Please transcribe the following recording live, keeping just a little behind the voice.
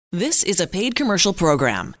This is a paid commercial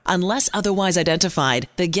program. Unless otherwise identified,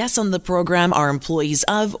 the guests on the program are employees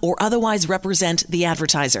of or otherwise represent the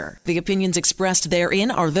advertiser. The opinions expressed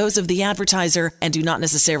therein are those of the advertiser and do not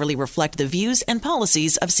necessarily reflect the views and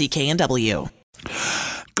policies of CKNW.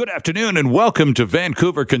 Good afternoon and welcome to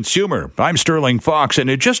Vancouver Consumer. I'm Sterling Fox, and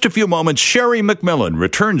in just a few moments, Sherry McMillan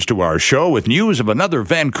returns to our show with news of another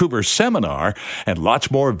Vancouver seminar and lots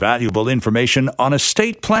more valuable information on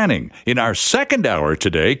estate planning. In our second hour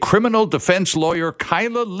today, criminal defense lawyer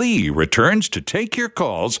Kyla Lee returns to take your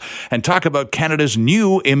calls and talk about Canada's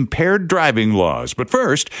new impaired driving laws. But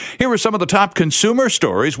first, here are some of the top consumer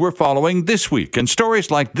stories we're following this week. And stories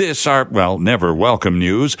like this are, well, never welcome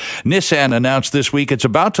news. Nissan announced this week it's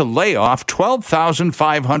about to lay off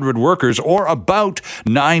 12,500 workers, or about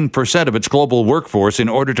 9% of its global workforce, in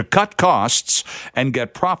order to cut costs and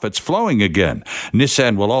get profits flowing again.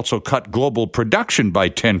 Nissan will also cut global production by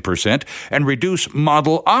 10% and reduce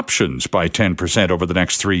model options by 10% over the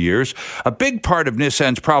next 3 years. A big part of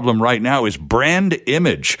Nissan's problem right now is brand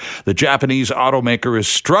image. The Japanese automaker is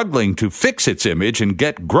struggling to fix its image and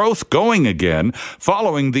get growth going again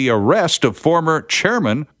following the arrest of former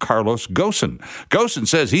chairman Carlos Ghosn. Ghosn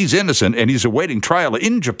says he's innocent and he's awaiting trial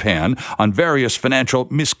in Japan on various financial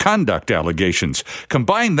misconduct allegations.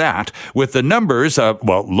 Combine that with the numbers,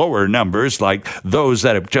 lower numbers like those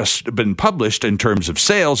that have just been published in terms of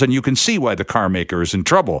sales, and you can see why the car maker is in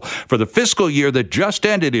trouble. For the fiscal year that just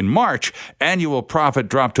ended in March, annual profit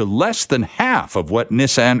dropped to less than half of what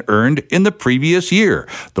Nissan earned in the previous year,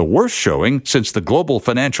 the worst showing since the global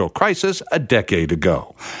financial crisis a decade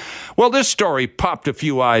ago. Well, this story popped a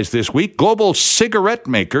few eyes this week. Global cigarette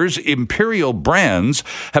makers Imperial Brands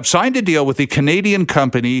have signed a deal with the Canadian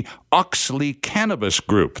company Auxly Cannabis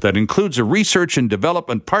Group that includes a research and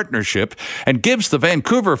development partnership and gives the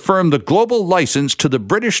Vancouver firm the global license to the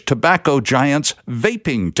British tobacco giant's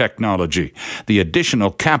vaping technology. The additional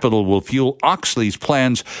capital will fuel Auxly's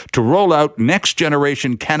plans to roll out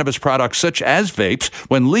next-generation cannabis products such as vapes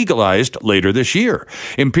when legalized later this year.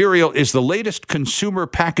 Imperial is the latest consumer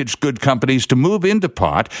packaged good companies to move into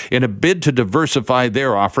pot in a bid to diversify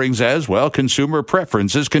their offerings as, well, consumer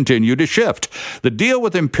preferences continue to shift. The deal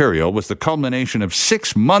with Imperial was the culmination of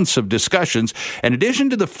 6 months of discussions. In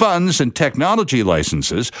addition to the funds and technology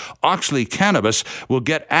licenses, Auxly Cannabis will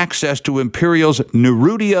get access to Imperial's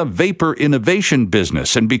Nerudia Vapor Innovation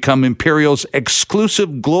business and become Imperial's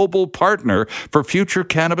exclusive global partner for future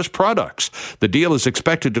cannabis products. The deal is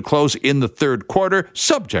expected to close in the third quarter,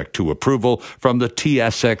 subject to approval from the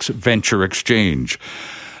TSX Venture Exchange.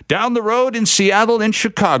 Down the road in Seattle and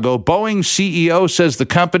Chicago, Boeing CEO says the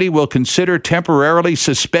company will consider temporarily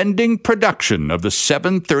suspending production of the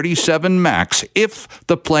 737 MAX if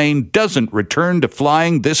the plane doesn't return to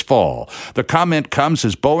flying this fall. The comment comes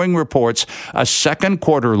as Boeing reports a second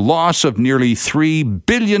quarter loss of nearly $3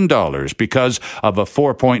 billion because of a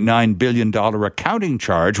 $4.9 billion accounting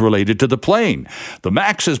charge related to the plane. The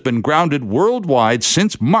MAX has been grounded worldwide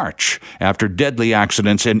since March after deadly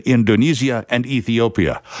accidents in Indonesia and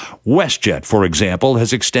Ethiopia. WestJet, for example,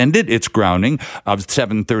 has extended its grounding of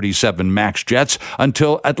 737 MAX jets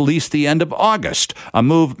until at least the end of August, a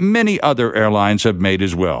move many other airlines have made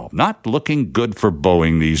as well. Not looking good for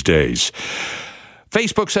Boeing these days.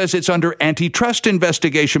 Facebook says it's under antitrust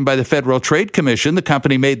investigation by the Federal Trade Commission. The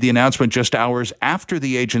company made the announcement just hours after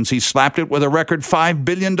the agency slapped it with a record $5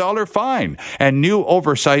 billion fine and new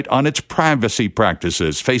oversight on its privacy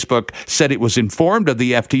practices. Facebook said it was informed of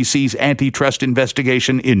the FTC's antitrust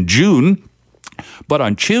investigation in June. But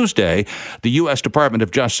on Tuesday, the U.S. Department of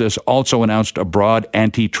Justice also announced a broad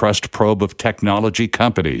antitrust probe of technology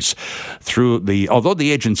companies. Although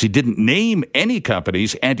the agency didn't name any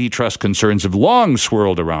companies, antitrust concerns have long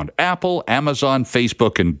swirled around Apple, Amazon,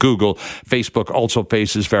 Facebook, and Google. Facebook also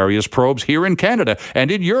faces various probes here in Canada and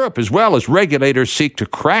in Europe as well, as regulators seek to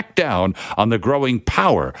crack down on the growing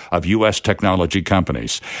power of U.S. technology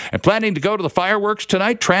companies. And planning to go to the fireworks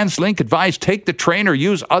tonight? TransLink advised take the train or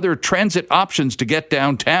use other transit options to get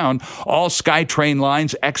downtown. All SkyTrain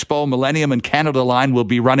lines, Expo, Millennium, and Canada Line will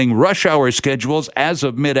be running rush hour schedules as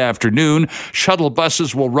of mid-afternoon. Shuttle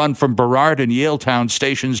buses will run from Burrard and Yaletown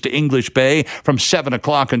stations to English Bay from 7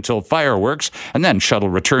 o'clock until fireworks, and then shuttle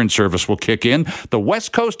return service will kick in. The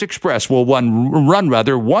West Coast Express will run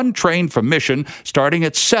one train from Mission starting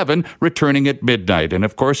at 7, returning at midnight. And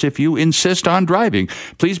of course, if you insist on driving,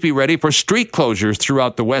 please be ready for street closures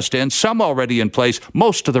throughout the West End, some already in place.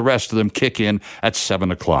 Most of the rest of them kick in at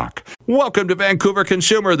 7 o'clock. Welcome to Vancouver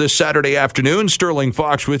Consumer this Saturday afternoon. Sterling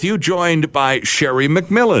Fox with you, joined by Sherry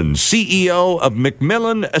McMillan, CEO of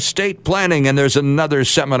McMillan Estate Planning. And there's another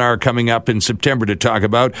seminar coming up in September to talk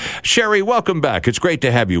about. Sherry, welcome back. It's great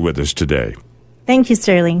to have you with us today. Thank you,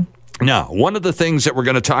 Sterling. Now, one of the things that we're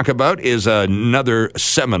going to talk about is another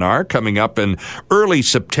seminar coming up in early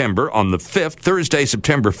September on the 5th, Thursday,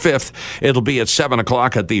 September 5th. It'll be at 7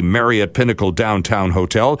 o'clock at the Marriott Pinnacle Downtown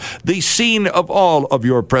Hotel. The scene of all of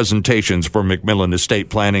your presentations for McMillan Estate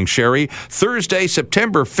Planning, Sherry. Thursday,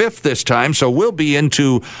 September 5th this time, so we'll be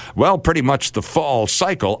into, well, pretty much the fall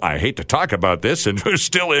cycle. I hate to talk about this, and we're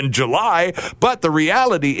still in July, but the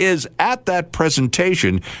reality is at that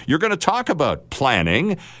presentation, you're going to talk about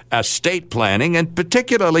planning, estate planning, and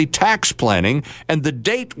particularly tax planning, and the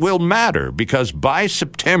date will matter because by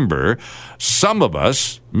September, some of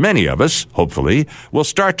us, many of us, hopefully, will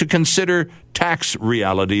start to consider tax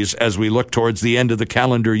realities as we look towards the end of the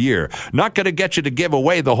calendar year. Not going to get you to give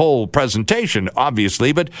away the whole presentation,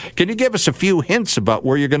 obviously, but can you give us a few hints about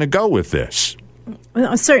where you're going to go with this?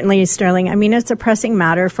 Well, certainly, Sterling. I mean, it's a pressing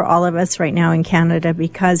matter for all of us right now in Canada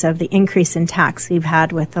because of the increase in tax we've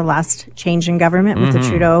had with the last change in government with the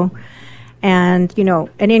Trudeau. And, you know,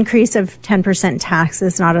 an increase of 10% tax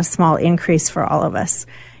is not a small increase for all of us.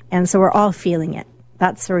 And so we're all feeling it.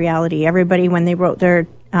 That's the reality. Everybody, when they wrote their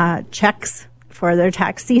checks for their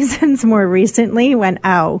tax seasons more recently, went,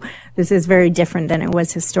 "Oh, this is very different than it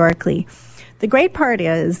was historically." The great part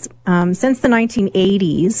is, since the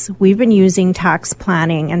 1980s, we've been using tax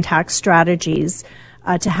planning and tax strategies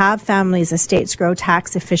to have families' estates grow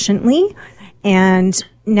tax efficiently. And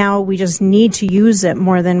now we just need to use it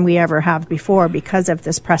more than we ever have before because of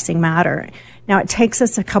this pressing matter. Now, it takes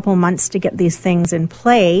us a couple months to get these things in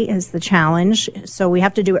play is the challenge. So we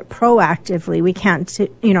have to do it proactively. We can't,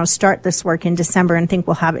 start this work in December and think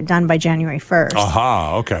we'll have it done by January 1st.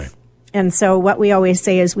 Aha, okay. And so what we always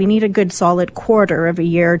say is we need a good solid quarter of a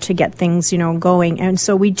year to get things, going. And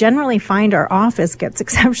so we generally find our office gets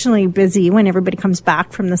exceptionally busy when everybody comes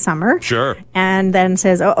back from the summer. Sure. And then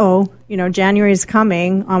says, January's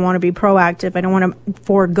coming. I want to be proactive. I don't want to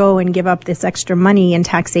forego and give up this extra money in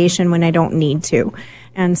taxation when I don't need to.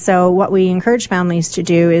 And so what we encourage families to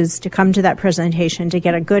do is to come to that presentation to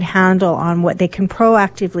get a good handle on what they can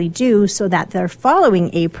proactively do so that their following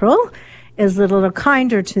April is a little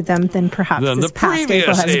kinder to them than perhaps this past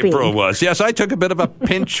April has been. The previous April was. Yes, I took a bit of a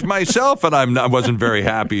pinch myself, and I wasn't very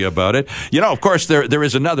happy about it. Of course, there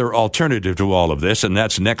is another alternative to all of this, and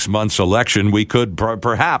that's next month's election. We could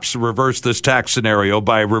perhaps reverse this tax scenario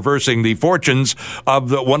by reversing the fortunes of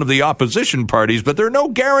one of the opposition parties, but there are no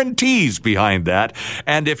guarantees behind that.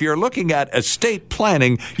 And if you're looking at estate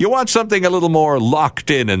planning, you want something a little more locked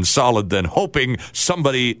in and solid than hoping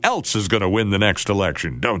somebody else is going to win the next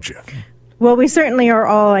election, don't you? Well, we certainly are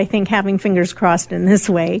all, I think, having fingers crossed in this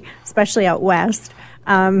way, especially out west.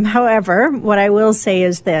 However, what I will say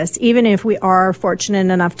is this. Even if we are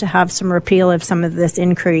fortunate enough to have some repeal of some of this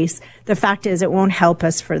increase, the fact is it won't help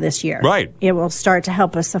us for this year. Right. It will start to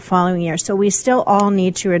help us the following year. So we still all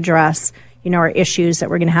need to address, our issues that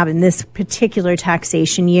we're going to have in this particular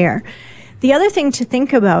taxation year. The other thing to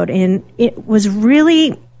think about, and it was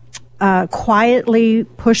really quietly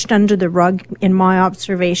pushed under the rug in my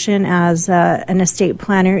observation as an estate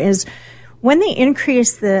planner, is when they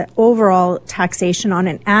increase the overall taxation on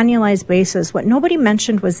an annualized basis, what nobody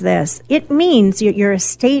mentioned was this. It means your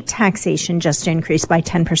estate taxation just increased by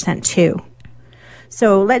 10% too.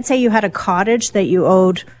 So let's say you had a cottage that you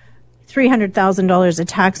owed $300,000 of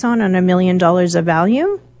tax on $1 million of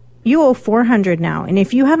value. You owe $400 now. And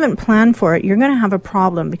if you haven't planned for it, you're going to have a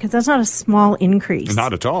problem because that's not a small increase.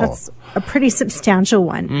 Not at all. That's a pretty substantial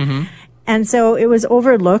one. Mm-hmm. And so it was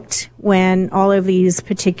overlooked when all of these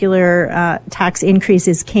particular tax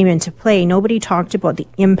increases came into play. Nobody talked about the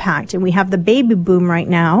impact. And we have the baby boom right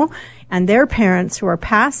now and their parents who are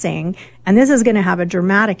passing. And this is going to have a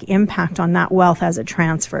dramatic impact on that wealth as it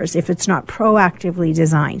transfers if it's not proactively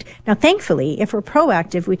designed. Now, thankfully, if we're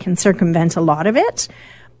proactive, we can circumvent a lot of it.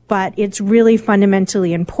 But it's really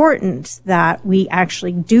fundamentally important that we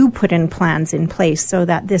actually do put in plans in place so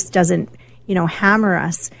that this doesn't, hammer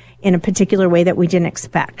us in a particular way that we didn't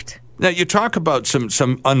expect. Now, you talk about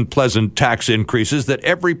some unpleasant tax increases that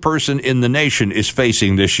every person in the nation is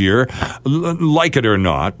facing this year, like it or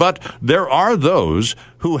not. But there are those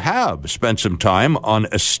who have spent some time on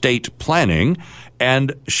estate planning.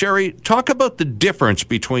 And Sherry, talk about the difference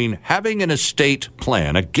between having an estate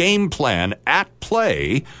plan, a game plan at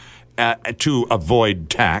play to avoid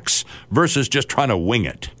tax versus just trying to wing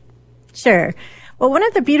it. Sure. Well, one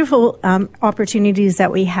of the beautiful opportunities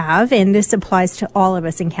that we have, and this applies to all of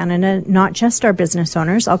us in Canada, not just our business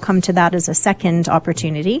owners. I'll come to that as a second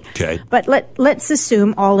opportunity. Okay. But let's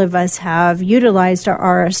assume all of us have utilized our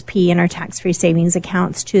RSP and our tax-free savings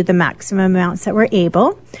accounts to the maximum amounts that we're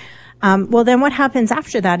able. Well, then what happens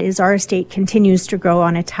after that is our estate continues to grow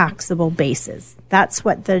on a taxable basis. That's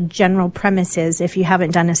what the general premise is if you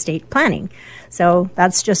haven't done estate planning. So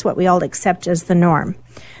that's just what we all accept as the norm.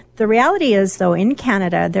 The reality is, though, in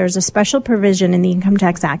Canada, there's a special provision in the Income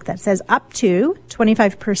Tax Act that says up to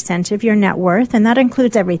 25% of your net worth, and that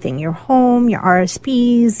includes everything, your home, your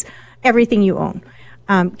RSPs, everything you own,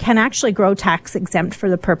 can actually grow tax exempt for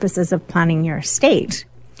the purposes of planning your estate.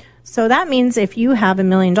 So that means if you have $1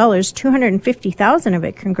 million, $250,000 of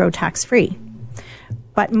it can grow tax-free.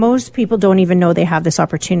 But most people don't even know they have this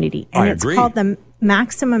opportunity. And it's called the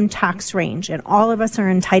maximum tax range, and all of us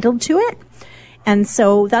are entitled to it. And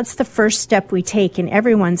so that's the first step we take in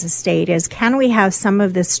everyone's estate is, can we have some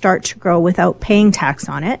of this start to grow without paying tax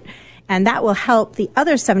on it? And that will help the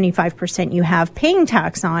other 75% you have paying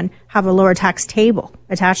tax on have a lower tax table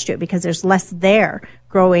attached to it because there's less there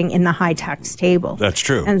growing in the high tax table. That's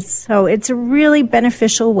true. And so it's a really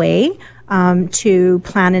beneficial way to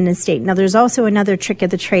plan an estate. Now, there's also another trick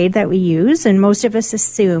of the trade that we use, and most of us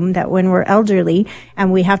assume that when we're elderly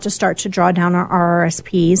and we have to start to draw down our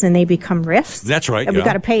RRSPs and they become RIFs. That's right. We've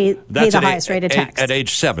got to pay the highest rate of tax. At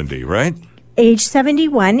age 70, right? Age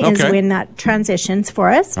 71 is when that transitions for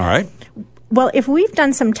us. All right. Well, if we've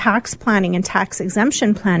done some tax planning and tax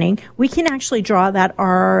exemption planning, we can actually draw that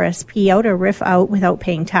RRSP out or RIF out without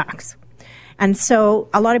paying tax. And so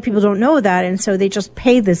a lot of people don't know that, and so they just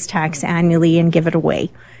pay this tax annually and give it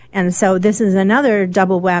away. And so this is another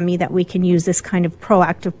double whammy that we can use this kind of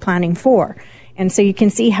proactive planning for. And so you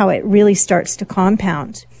can see how it really starts to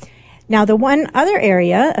compound. Now, the one other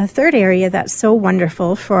area, a third area that's so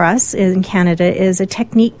wonderful for us in Canada is a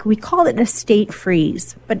technique, we call it estate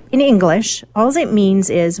freeze. But in English, all it means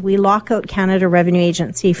is we lock out Canada Revenue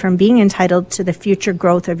Agency from being entitled to the future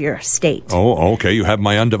growth of your estate. Oh, okay. You have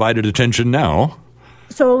my undivided attention now.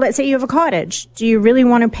 So let's say you have a cottage. Do you really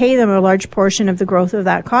want to pay them a large portion of the growth of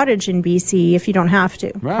that cottage in BC if you don't have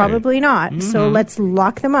to? Right. Probably not. Mm-hmm. So let's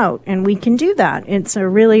lock them out, and we can do that. It's a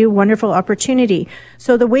really wonderful opportunity.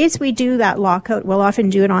 So the ways we do that lockout, we'll often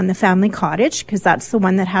do it on the family cottage because that's the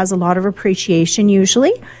one that has a lot of appreciation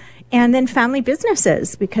usually. And then family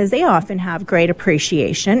businesses, because they often have great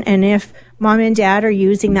appreciation. And if mom and dad are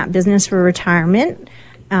using that business for retirement,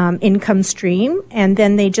 income stream, and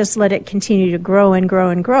then they just let it continue to grow and grow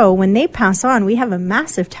and grow. When they pass on, we have a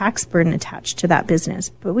massive tax burden attached to that business,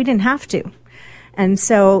 but we didn't have to. And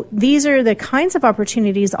so these are the kinds of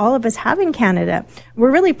opportunities all of us have in Canada.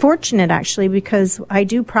 We're really fortunate, actually, because I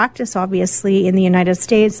do practice, obviously, in the United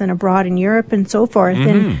States and abroad in Europe and so forth.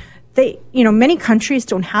 And many countries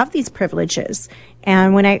don't have these privileges.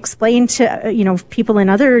 And when I explained to, people in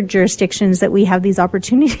other jurisdictions that we have these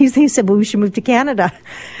opportunities, they said, well, we should move to Canada.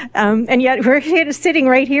 And yet we're sitting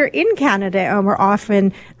right here in Canada, and we're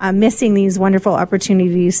often missing these wonderful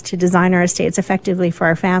opportunities to design our estates effectively for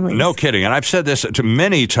our families. No kidding. And I've said this to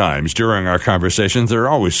many times during our conversations. They're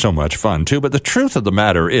always so much fun, too. But the truth of the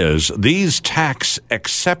matter is these tax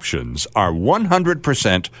exceptions are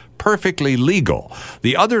 100% perfectly legal.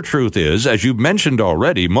 The other truth is, as you mentioned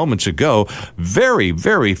already moments ago, very,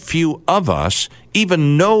 very few of us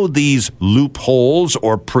even know these loopholes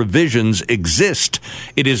or provisions exist.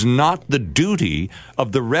 It is not the duty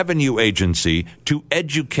of the revenue agency to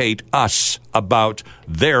educate us about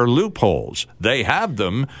their loopholes. They have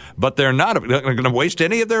them, but they're not going to waste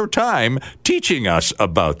any of their time teaching us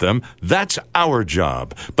about them. That's our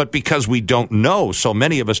job. But because we don't know, so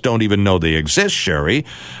many of us don't even know they exist, Sherry,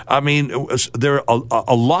 I mean, there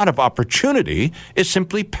a lot of opportunity is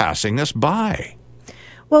simply passing us by.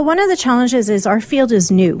 Well, one of the challenges is our field is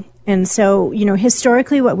new. And so,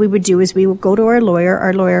 historically what we would do is we would go to our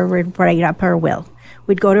lawyer would write up our will.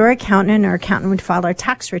 We'd go to our accountant, and our accountant would file our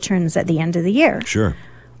tax returns at the end of the year. Sure.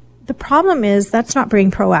 The problem is that's not being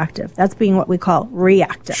proactive. That's being what we call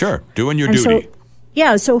reactive. Sure, doing your duty.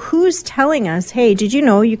 So who's telling us, hey, did you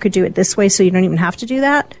know you could do it this way so you don't even have to do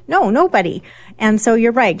that? No, nobody. And so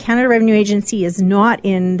you're right. Canada Revenue Agency is not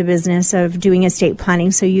in the business of doing estate planning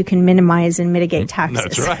so you can minimize and mitigate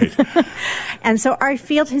taxes. That's right. And so our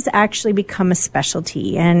field has actually become a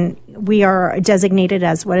specialty. And, we are designated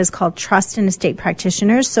as what is called trust and estate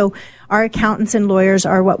practitioners. So our accountants and lawyers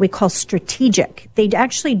are what we call strategic. They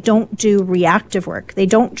actually don't do reactive work. They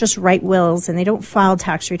don't just write wills and they don't file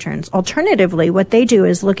tax returns. Alternatively, what they do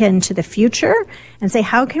is look into the future and say,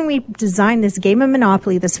 how can we design this game of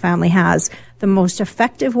Monopoly this family has the most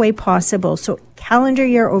effective way possible? So calendar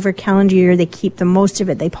year over calendar year, they keep the most of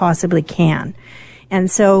it they possibly can. And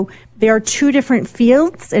so there are two different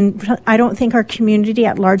fields, and I don't think our community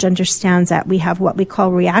at large understands that. We have what we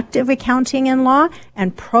call reactive accounting in law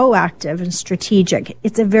and proactive and strategic.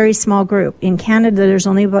 It's a very small group. In Canada, there's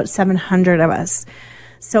only about 700 of us.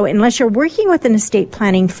 So unless you're working with an estate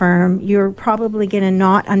planning firm, you're probably going to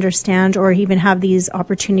not understand or even have these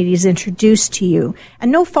opportunities introduced to you.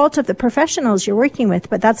 And no fault of the professionals you're working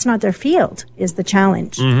with, but that's not their field, is the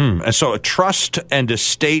challenge. Mm-hmm. And so trust and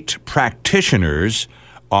estate practitioners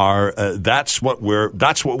are that's what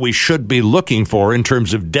we should be looking for in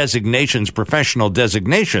terms of designations, professional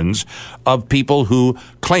designations of people who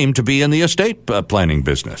claim to be in the estate planning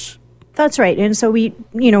business. That's right. And so we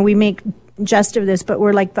make jest of this, but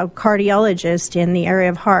we're like the cardiologist in the area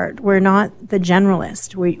of heart. We're not the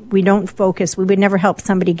generalist. We don't focus. We would never help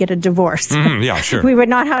somebody get a divorce. Yeah, sure. We would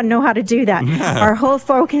not know how to do that. Our whole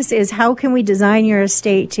focus is how can we design your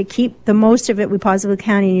estate to keep the most of it we possibly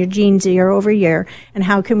can in your genes year over year, and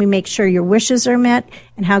how can we make sure your wishes are met,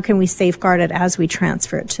 and how can we safeguard it as we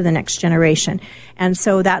transfer it to the next generation. And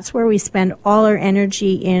so that's where we spend all our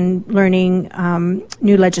energy in learning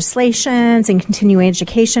new legislations and continuing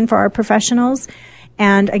education for our professionals.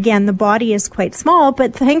 And again, the body is quite small,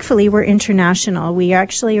 but thankfully we're international. We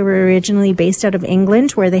actually were originally based out of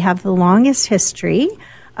England, where they have the longest history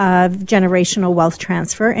of generational wealth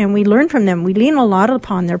transfer, and we learn from them. We lean a lot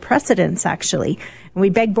upon their precedents, actually. And we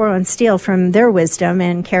beg, borrow, and steal from their wisdom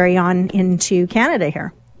and carry on into Canada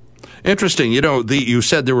here. Interesting. You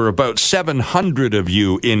said there were about 700 of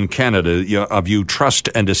you in Canada, of you trust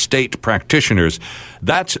and estate practitioners.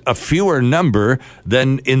 That's a fewer number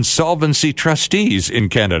than insolvency trustees in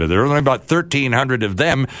Canada. There are only about 1,300 of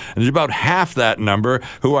them, and there's about half that number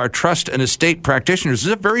who are trust and estate practitioners.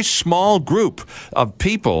 It's a very small group of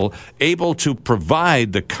people able to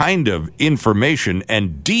provide the kind of information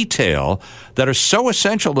and detail that are so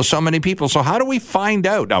essential to so many people. So how do we find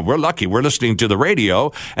out? Now, we're lucky. We're listening to the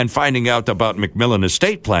radio and finding out about McMillan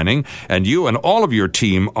Estate Planning, and you and all of your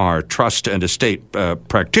team are trust and estate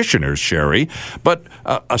practitioners, Sherry. But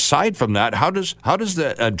aside from that, how does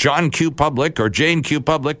the John Q. Public or Jane Q.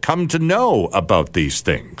 Public come to know about these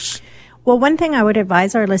things? Well, one thing I would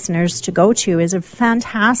advise our listeners to go to is a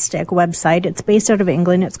fantastic website. It's based out of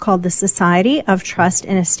England. It's called the Society of Trust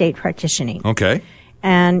and Estate Practitioning. Okay.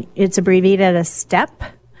 And it's abbreviated as STEP.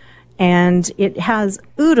 And it has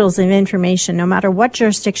oodles of information. No matter what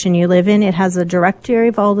jurisdiction you live in, it has a directory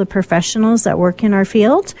of all the professionals that work in our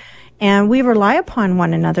field. And we rely upon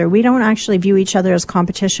one another. We don't actually view each other as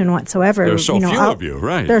competition whatsoever. There's so few of you,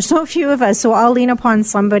 right? There's so few of us. So I'll lean upon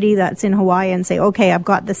somebody that's in Hawaii and say, okay, I've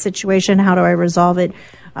got this situation. How do I resolve it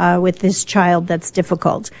with this child that's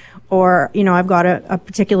difficult? Or, I've got a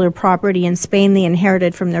particular property in Spain they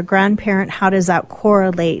inherited from their grandparent. How does that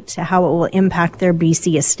correlate to how it will impact their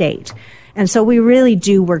BC estate? And so we really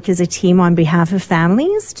do work as a team on behalf of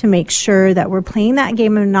families to make sure that we're playing that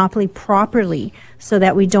game of Monopoly properly so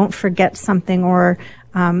that we don't forget something or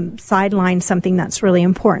sideline something that's really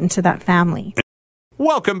important to that family.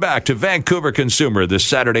 Welcome back to Vancouver Consumer this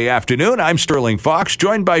Saturday afternoon. I'm Sterling Fox,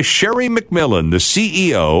 joined by Sherry McMillan, the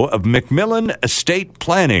CEO of McMillan Estate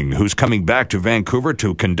Planning, who's coming back to Vancouver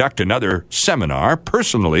to conduct another seminar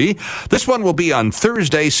personally. This one will be on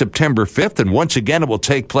Thursday, September 5th, and once again it will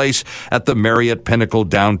take place at the Marriott Pinnacle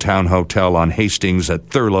Downtown Hotel on Hastings at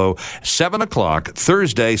Thurlow, 7 o'clock,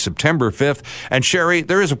 Thursday, September 5th. And Sherry,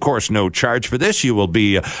 there is, of course, no charge for this. You will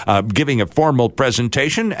be giving a formal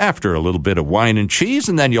presentation after a little bit of wine and cheese,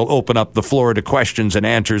 and then you'll open up the floor to questions and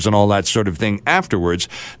answers and all that sort of thing afterwards.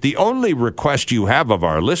 The only request you have of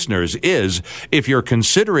our listeners is, if you're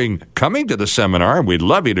considering coming to the seminar, and we'd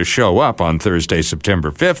love you to show up on Thursday, September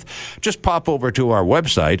 5th, just pop over to our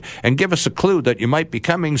website and give us a clue that you might be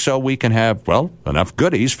coming so we can have, enough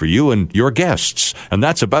goodies for you and your guests. And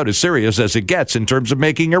that's about as serious as it gets in terms of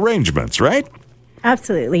making arrangements, right?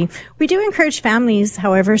 Absolutely. We do encourage families,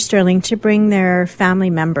 however, Sterling, to bring their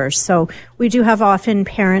family members. So we do have often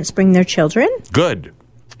parents bring their children. Good.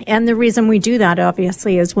 And the reason we do that,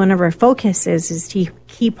 obviously, is one of our focuses is to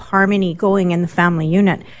keep harmony going in the family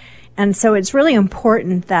unit. And so it's really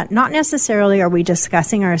important that not necessarily are we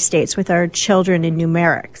discussing our estates with our children in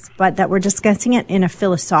numerics, but that we're discussing it in a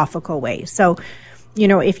philosophical way. So,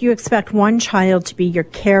 if you expect one child to be your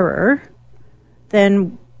carer,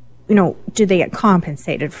 then do they get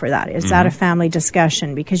compensated for that? Is that a family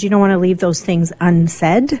discussion? Because you don't want to leave those things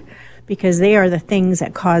unsaid, because they are the things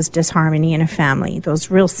that cause disharmony in a family,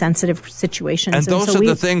 those real sensitive situations. And those are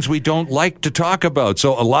the things we don't like to talk about.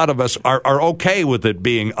 So a lot of us are okay with it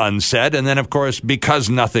being unsaid. And then, of course, because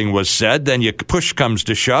nothing was said, then push comes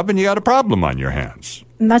to shove and you got a problem on your hands.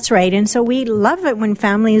 That's right. And so we love it when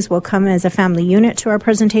families will come as a family unit to our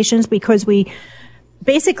presentations, because we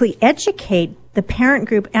basically educate the parent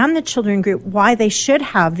group and the children group why they should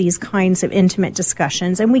have these kinds of intimate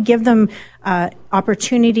discussions. And we give them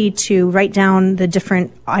opportunity to write down the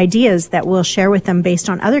different ideas that we'll share with them based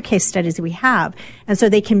on other case studies we have. And so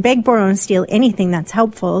they can beg, borrow, and steal anything that's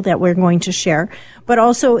helpful that we're going to share. But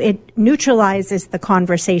also it neutralizes the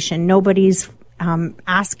conversation. Nobody's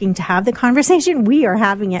asking to have the conversation. We are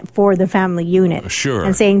having it for the family unit. Sure.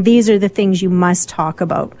 And saying these are the things you must talk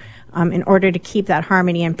about. In order to keep that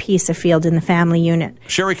harmony and peace afield in the family unit.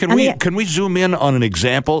 Sherry, can we zoom in on an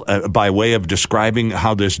example by way of describing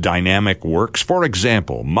how this dynamic works? For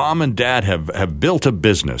example, mom and dad have built a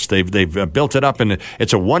business. They've built it up, and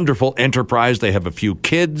it's a wonderful enterprise. They have a few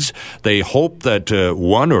kids. They hope that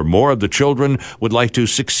one or more of the children would like to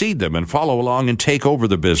succeed them and follow along and take over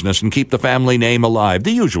the business and keep the family name alive.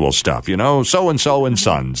 The usual stuff, so-and-so and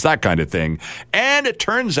sons, that kind of thing. And it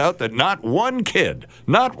turns out that not one kid,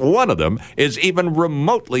 not one of them, is even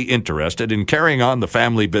remotely interested in carrying on the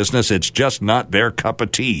family business. It's just not their cup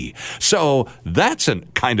of tea. So that's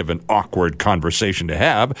kind of an awkward conversation to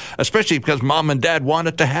have, especially because mom and dad want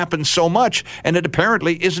it to happen so much, and it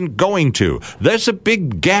apparently isn't going to. There's a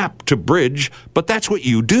big gap to bridge, but that's what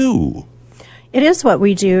you do. It is what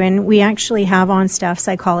we do, and we actually have on staff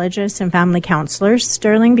psychologists and family counselors,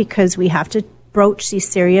 Sterling, because we have to broach these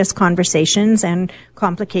serious conversations and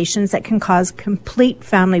complications that can cause complete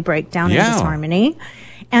family breakdown and disharmony.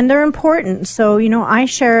 And they're important. So, I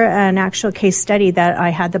share an actual case study that I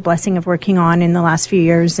had the blessing of working on in the last few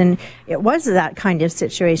years. And it was that kind of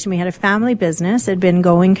situation. We had a family business. It had been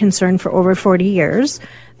going concern for over 40 years.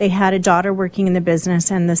 They had a daughter working in the business,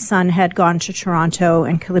 and the son had gone to Toronto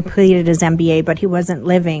and completed his MBA, but he wasn't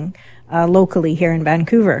living locally here in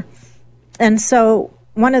Vancouver. And so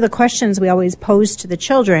one of the questions we always pose to the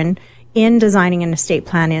children in designing an estate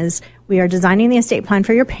plan is, we are designing the estate plan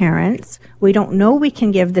for your parents. We don't know we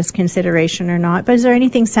can give this consideration or not, but is there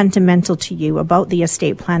anything sentimental to you about the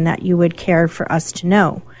estate plan that you would care for us to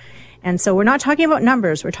know? And so we're not talking about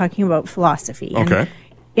numbers, we're talking about philosophy. Okay. And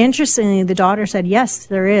interestingly, the daughter said, yes,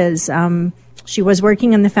 there is. She was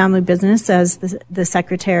working in the family business as the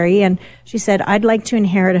secretary, and she said, I'd like to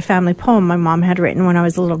inherit a family poem my mom had written when I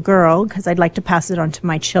was a little girl, because I'd like to pass it on to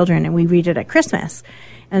my children, and we read it at Christmas.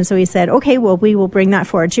 And so he said, okay, well, we will bring that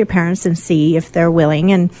forward to your parents and see if they're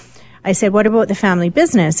willing. And I said, what about the family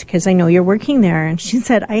business? Because I know you're working there. And she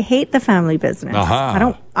said, I hate the family business.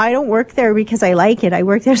 Uh-huh. I don't work there because I like it. I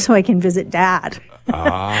work there so I can visit dad.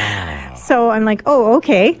 So I'm like, oh,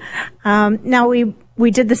 okay. Now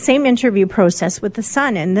we did the same interview process with the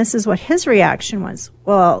son, and this is what his reaction was.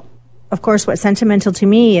 Well, of course, what's sentimental to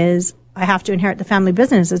me is I have to inherit the family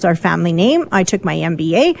business. It's our family name. I took my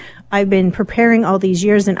MBA. I've been preparing all these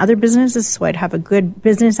years in other businesses so I'd have a good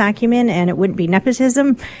business acumen and it wouldn't be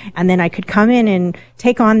nepotism. And then I could come in and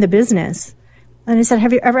take on the business. And I said,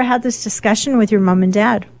 have you ever had this discussion with your mom and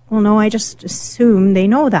dad? Well, no, I just assume they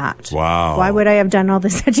know that. Wow. Why would I have done all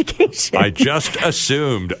this education? I just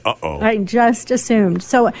assumed. Uh-oh. I just assumed.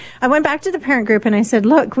 So I went back to the parent group and I said,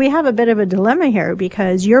 look, we have a bit of a dilemma here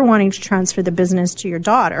because you're wanting to transfer the business to your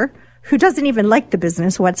daughter, who doesn't even like the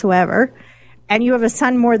business whatsoever, and you have a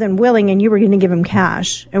son more than willing, and you were going to give him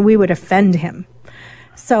cash, and we would offend him.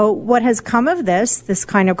 So what has come of this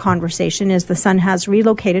kind of conversation is the son has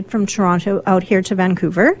relocated from Toronto out here to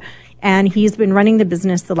Vancouver, and he's been running the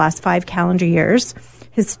business the last 5 calendar years.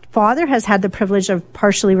 His father has had the privilege of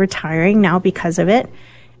partially retiring now because of it.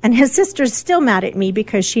 And his sister's still mad at me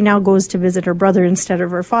because she now goes to visit her brother instead of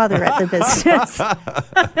her father at the business.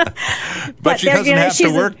 but she doesn't have to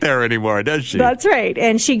work there anymore, does she? That's right.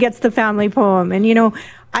 And she gets the family poem. And,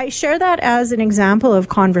 I share that as an example of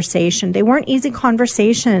conversation. They weren't easy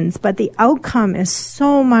conversations, but the outcome is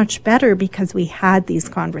so much better because we had these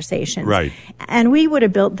conversations. Right. And we would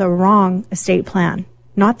have built the wrong estate plan.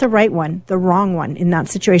 Not the right one, the wrong one in that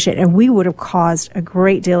situation. And we would have caused a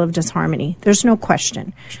great deal of disharmony. There's no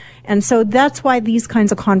question. And so that's why these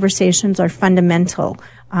kinds of conversations are fundamental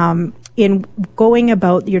in going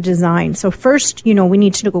about your design. So first, we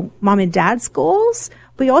need to know mom and dad's goals.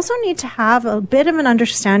 We also need to have a bit of an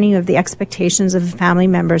understanding of the expectations of the family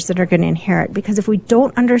members that are going to inherit. Because if we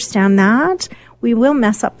don't understand that, we will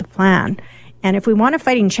mess up the plan. And if we want a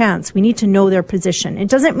fighting chance, we need to know their position. It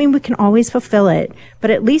doesn't mean we can always fulfill it,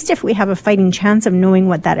 but at least if we have a fighting chance of knowing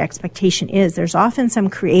what that expectation is, there's often some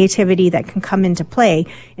creativity that can come into play.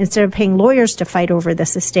 Instead of paying lawyers to fight over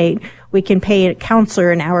this estate, we can pay a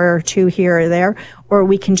counselor an hour or two here or there, or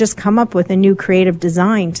we can just come up with a new creative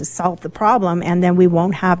design to solve the problem, and then we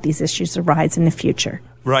won't have these issues arise in the future.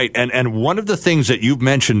 Right. And one of the things that you've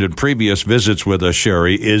mentioned in previous visits with us,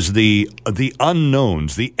 Sherry, is the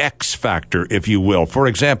unknowns, the X factor, if you will. For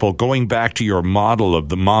example, going back to your model of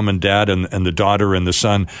the mom and dad and the daughter and the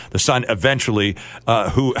son eventually,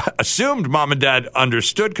 who assumed mom and dad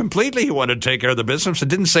understood completely he wanted to take care of the business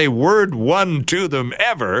and didn't say word one to them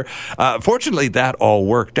ever. Fortunately, that all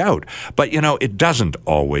worked out. But, it doesn't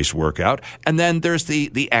always work out. And then there's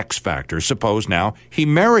the X factor. Suppose now he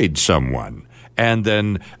married someone. And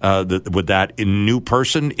then would that new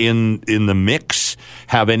person in the mix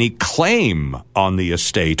have any claim on the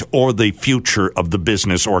estate or the future of the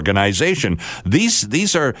business organization?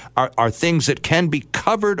 These are things that can be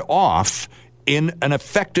covered off in an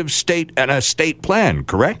effective estate plan,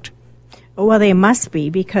 correct? Well, they must be,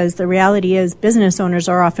 because the reality is business owners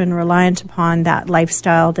are often reliant upon that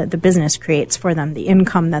lifestyle that the business creates for them, the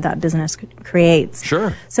income that business creates.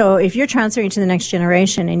 Sure. So if you're transferring to the next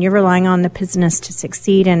generation and you're relying on the business to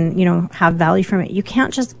succeed and, have value from it, you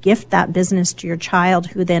can't just gift that business to your child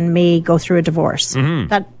who then may go through a divorce.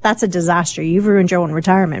 Mm-hmm. That's a disaster. You've ruined your own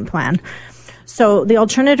retirement plan. So the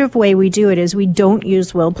alternative way we do it is we don't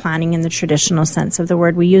use will planning in the traditional sense of the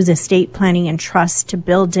word. We use estate planning and trust to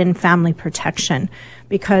build in family protection,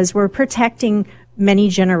 because we're protecting many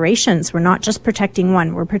generations. We're not just protecting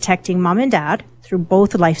one. We're protecting mom and dad through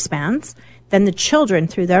both lifespans, then the children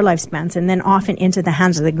through their lifespans, and then often into the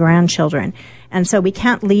hands of the grandchildren. And so we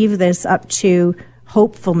can't leave this up to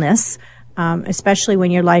hopefulness, especially when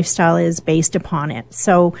your lifestyle is based upon it.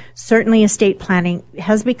 So certainly estate planning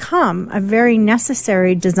has become a very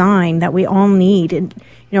necessary design that we all need. And,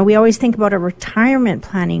 we always think about a retirement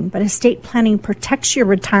planning, but estate planning protects your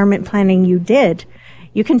retirement planning you did.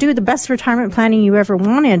 You can do the best retirement planning you ever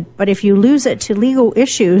wanted, but if you lose it to legal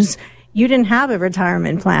issues, you didn't have a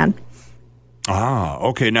retirement plan. Ah,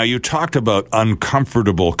 okay. Now, you talked about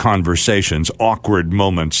uncomfortable conversations, awkward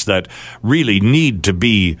moments that really need to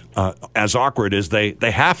be as awkward as they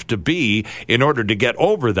have to be in order to get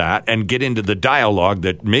over that and get into the dialogue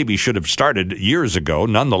that maybe should have started years ago.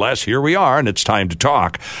 Nonetheless, here we are, and it's time to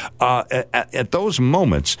talk. At those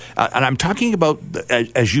moments, and I'm talking about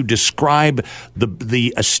as you describe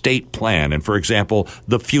the estate plan and, for example,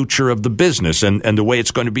 the future of the business and the way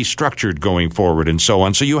it's going to be structured going forward and so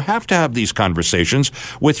on. So you have to have these conversations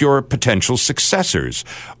with your potential successors.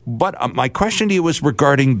 But my question to you is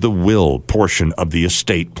regarding the will portion of the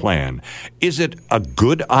estate plan. Is it a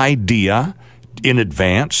good idea in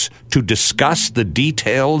advance to discuss the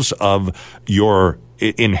details of your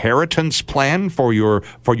inheritance plan for your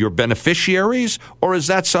beneficiaries, or is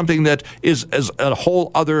that something that is a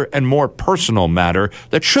whole other and more personal matter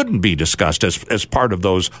that shouldn't be discussed as part of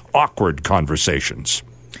those awkward conversations?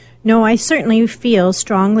 No, I certainly feel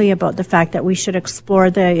strongly about the fact that we should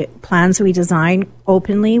explore the plans we design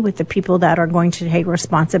openly with the people that are going to take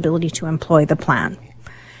responsibility to employ the plan.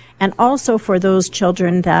 And also for those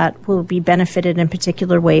children that will be benefited in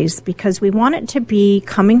particular ways, because we want it to be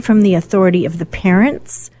coming from the authority of the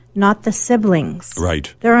parents, not the siblings.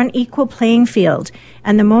 Right. They're on equal playing field.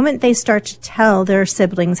 And the moment they start to tell their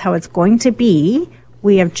siblings how it's going to be,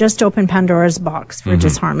 we have just opened Pandora's box for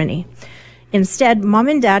disharmony. Instead, mom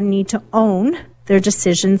and dad need to own their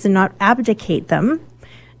decisions and not abdicate them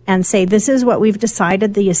and say, this is what we've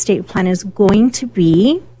decided the estate plan is going to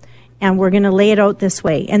be, and we're going to lay it out this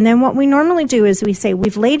way. And then what we normally do is we say,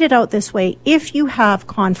 we've laid it out this way. If you have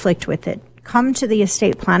conflict with it, come to the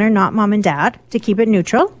estate planner, not mom and dad, to keep it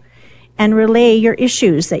neutral, and relay your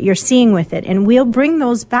issues that you're seeing with it. And we'll bring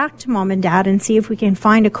those back to mom and dad and see if we can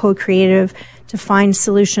find a co-creative to find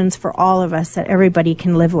solutions for all of us that everybody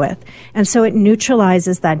can live with. And so it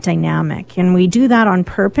neutralizes that dynamic. And we do that on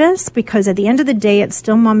purpose because at the end of the day, it's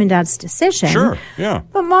still mom and dad's decision. Sure, yeah.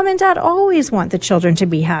 But mom and dad always want the children to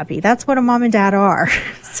be happy. That's what a mom and dad are.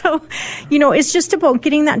 So, it's just about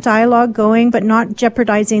getting that dialogue going, but not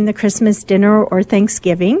jeopardizing the Christmas dinner or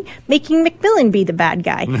Thanksgiving, making McMillan be the bad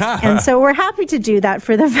guy. And so we're happy to do that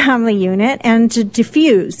for the family unit and to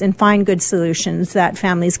diffuse and find good solutions that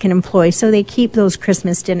families can employ so they keep those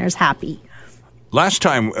Christmas dinners happy. Last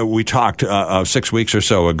time we talked 6 weeks or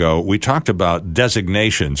so ago, we talked about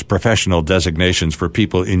designations, professional designations for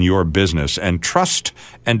people in your business, and trust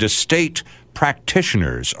and estate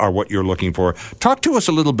practitioners are what you're looking for. Talk to us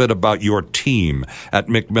a little bit about your team at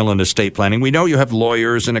McMillan Estate Planning. We know you have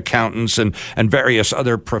lawyers and accountants and various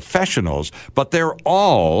other professionals, but they're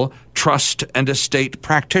all trust and estate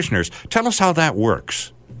practitioners. Tell us how that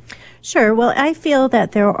works. Sure. Well, I feel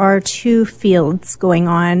that there are two fields going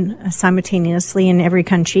on simultaneously in every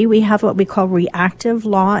country. We have what we call reactive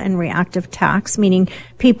law and reactive tax, meaning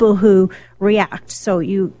people who react. So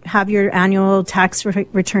you have your annual tax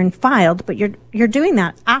return filed, but you're doing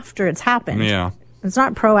that after it's happened. Yeah. It's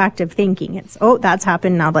not proactive thinking. It's, that's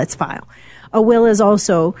happened, now let's file. A will is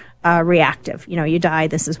also reactive. You die,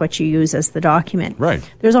 this is what you use as the document. Right.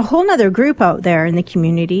 There's a whole other group out there in the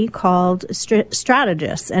community called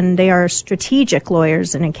strategists, and they are strategic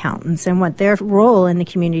lawyers and accountants. And what their role in the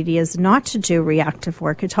community is not to do reactive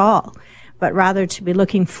work at all, but rather to be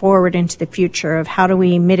looking forward into the future of how do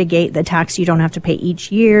we mitigate the tax you don't have to pay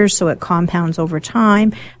each year so it compounds over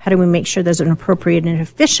time? How do we make sure there's an appropriate and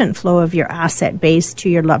efficient flow of your asset base to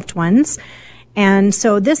your loved ones? And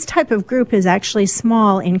so this type of group is actually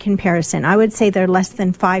small in comparison. I would say they're less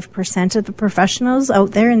than 5% of the professionals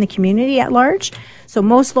out there in the community at large. So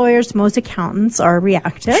most lawyers, most accountants are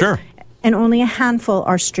reactive. Sure. And only a handful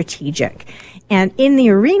are strategic. And in the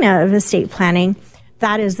arena of estate planning,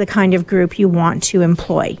 that is the kind of group you want to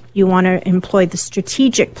employ. You want to employ the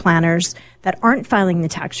strategic planners that aren't filing the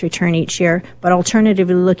tax return each year, but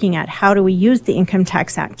alternatively looking at how do we use the Income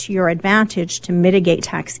Tax Act to your advantage to mitigate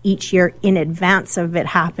tax each year in advance of it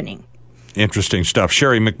happening. Interesting stuff.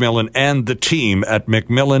 Sherry McMillan and the team at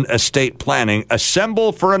McMillan Estate Planning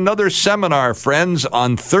assemble for another seminar, friends,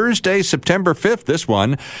 on Thursday, September 5th. This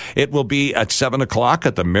one, it will be at 7 o'clock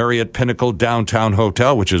at the Marriott Pinnacle Downtown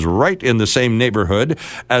Hotel, which is right in the same neighborhood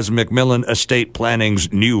as McMillan Estate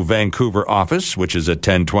Planning's new Vancouver office, which is at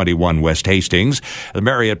 1021 West Hastings. The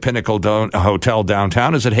Marriott Pinnacle Hotel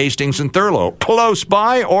downtown is at Hastings and Thurlow. Close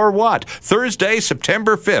by or what? Thursday,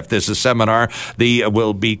 September 5th is a seminar.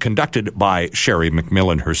 Will be conducted by Sherry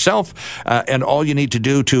McMillan herself. And all you need to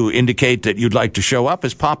do to indicate that you'd like to show up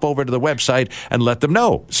is pop over to the website and let them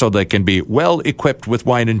know so they can be well equipped with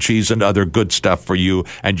wine and cheese and other good stuff for you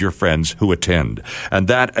and your friends who attend. And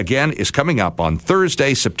that, again, is coming up on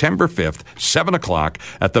Thursday, September 5th, 7 o'clock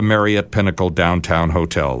at the Marriott Pinnacle Downtown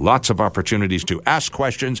Hotel. Lots of opportunities to ask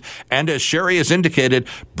questions. And as Sherry has indicated,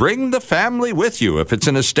 bring the family with you. If it's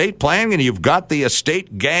an estate plan and you've got the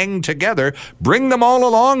estate gang together, bring them all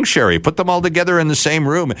along, Sherry. Put them all together in the same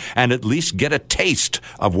room and at least get a taste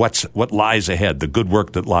of what lies ahead, the good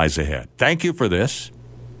work that lies ahead. Thank you for this.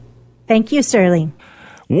 Thank you, Sterling.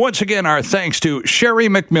 Once again, our thanks to Sherry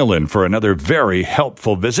McMillan for another very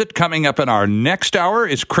helpful visit. Coming up in our next hour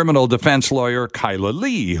is criminal defense lawyer Kyla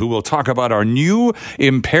Lee, who will talk about our new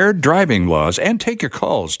impaired driving laws and take your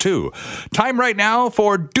calls, too. Time right now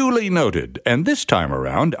for Duly Noted. And this time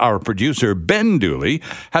around, our producer, Ben Dooley,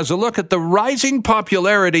 has a look at the rising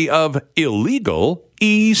popularity of illegal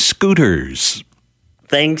e-scooters.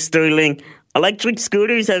 Thanks, Sterling. Electric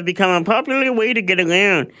scooters have become a popular way to get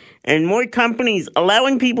around, and more companies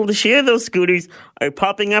allowing people to share those scooters are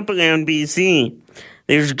popping up around BC.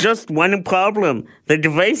 There's just one problem. The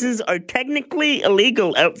devices are technically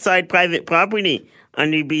illegal outside private property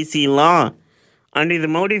under BC law. Under the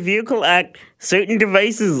Motor Vehicle Act, certain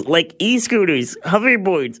devices like e-scooters,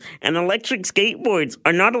 hoverboards, and electric skateboards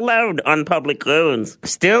are not allowed on public roads.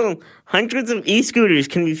 Still, hundreds of e-scooters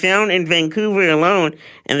can be found in Vancouver alone,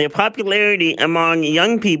 and their popularity among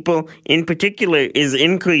young people in particular is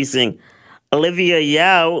increasing. Olivia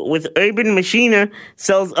Yao with Urban Machina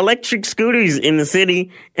sells electric scooters in the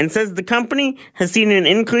city and says the company has seen an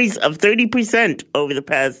increase of 30% over the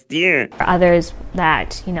past year. Others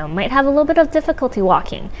that, might have a little bit of difficulty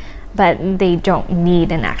walking, but they don't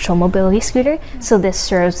need an actual mobility scooter, so this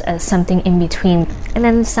serves as something in between. And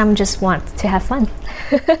then some just want to have fun.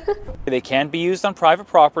 They can be used on private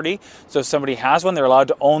property, so if somebody has one, they're allowed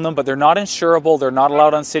to own them, but they're not insurable, they're not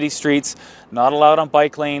allowed on city streets, not allowed on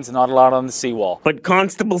bike lanes, and not allowed on the seawall. But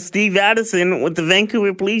Constable Steve Addison with the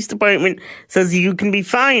Vancouver Police Department says you can be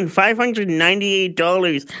fined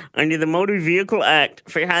 $598 under the Motor Vehicle Act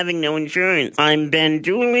for having no insurance. I'm Ben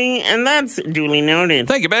Dooley, and that's Duly Noted.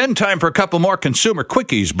 Thank you, Ben. Time for a couple more consumer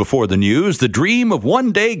quickies before the news. The dream of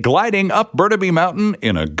one day gliding up Burnaby Mountain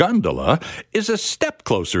in a gondola is a step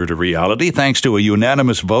closer to reality reality thanks to a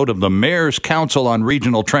unanimous vote of the Mayor's Council on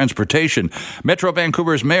Regional Transportation. Metro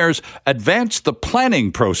Vancouver's mayors advanced the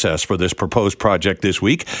planning process for this proposed project this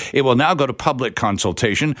week. It will now go to public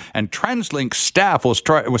consultation, and TransLink staff will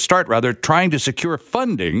start trying to secure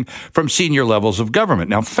funding from senior levels of government.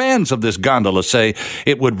 Now, fans of this gondola say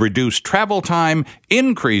it would reduce travel time,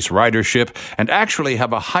 increase ridership, and actually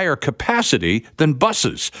have a higher capacity than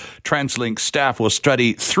buses. TransLink staff will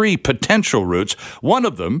study 3 potential routes. One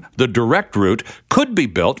of them, the direct route, could be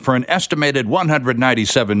built for an estimated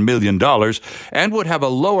 $197 million and would have a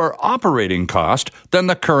lower operating cost than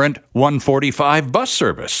the current 145 bus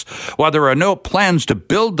service. While there are no plans to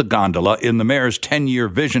build the gondola in the mayor's 10-year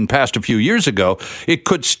vision passed a few years ago, it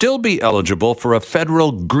could still be eligible for a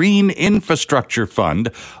federal green infrastructure fund,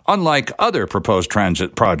 unlike other proposed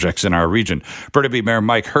transit projects in our region. Burnaby Mayor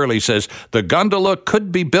Mike Hurley says the gondola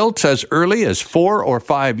could be built as early as 4 or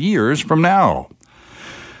 5 years from now.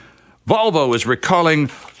 Volvo is recalling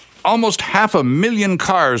almost 500,000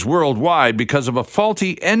 cars worldwide because of a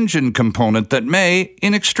faulty engine component that may,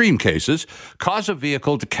 in extreme cases, cause a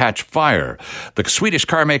vehicle to catch fire. The Swedish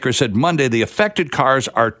carmaker said Monday the affected cars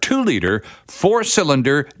are 2-liter,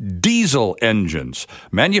 4-cylinder diesel engines,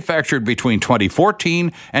 manufactured between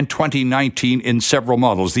 2014 and 2019 in several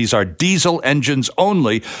models. These are diesel engines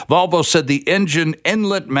only. Volvo said the engine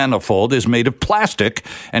inlet manifold is made of plastic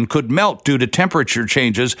and could melt due to temperature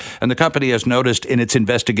changes, and the company has noticed in its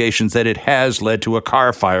investigation that it has led to a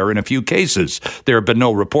car fire in a few cases. There have been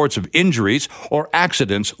no reports of injuries or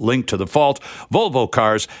accidents linked to the fault. Volvo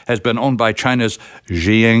Cars has been owned by China's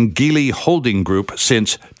Jiangili Holding Group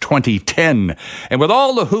since 2010. And with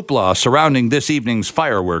all the hoopla surrounding this evening's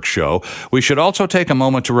fireworks show, we should also take a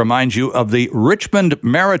moment to remind you of the Richmond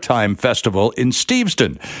Maritime Festival in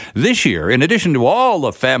Steveston. This year, in addition to all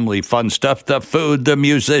the family fun stuff, the food, the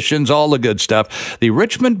musicians, all the good stuff, the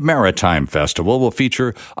Richmond Maritime Festival will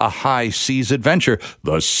feature a high seas adventure,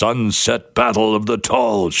 the Sunset Battle of the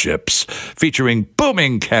Tall Ships, featuring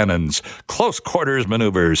booming cannons, close quarters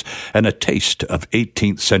maneuvers, and a taste of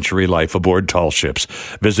 18th century life aboard tall ships.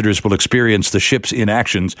 Visitors will experience the ships in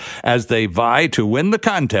actions as they vie to win the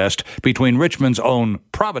contest between Richmond's own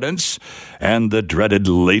Providence and the dreaded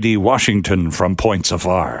Lady Washington from points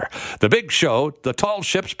afar. The big show, the Tall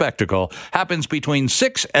Ship Spectacle, happens between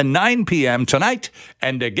 6 and 9 p.m. tonight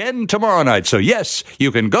and again tomorrow night. So yes,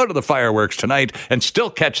 you can go to the fireworks tonight and still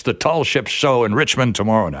catch the Tall Ship Show in Richmond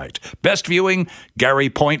tomorrow night. Best viewing, Gary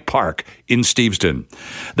Point Park in Steveston.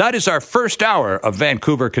 That is our first hour of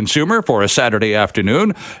Vancouver Consumer for a Saturday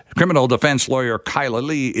afternoon. Criminal defense lawyer Kyla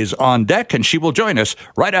Lee is on deck, and she will join us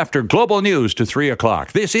right after Global News to 3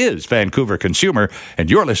 o'clock. This is Vancouver Consumer, and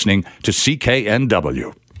you're listening to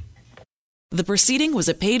CKNW. The proceeding was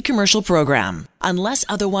a paid commercial program. Unless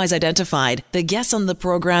otherwise identified, the guests on the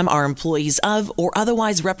program are employees of or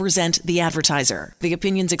otherwise represent the advertiser. The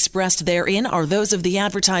opinions expressed therein are those of the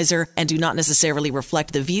advertiser and do not necessarily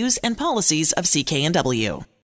reflect the views and policies of CKNW.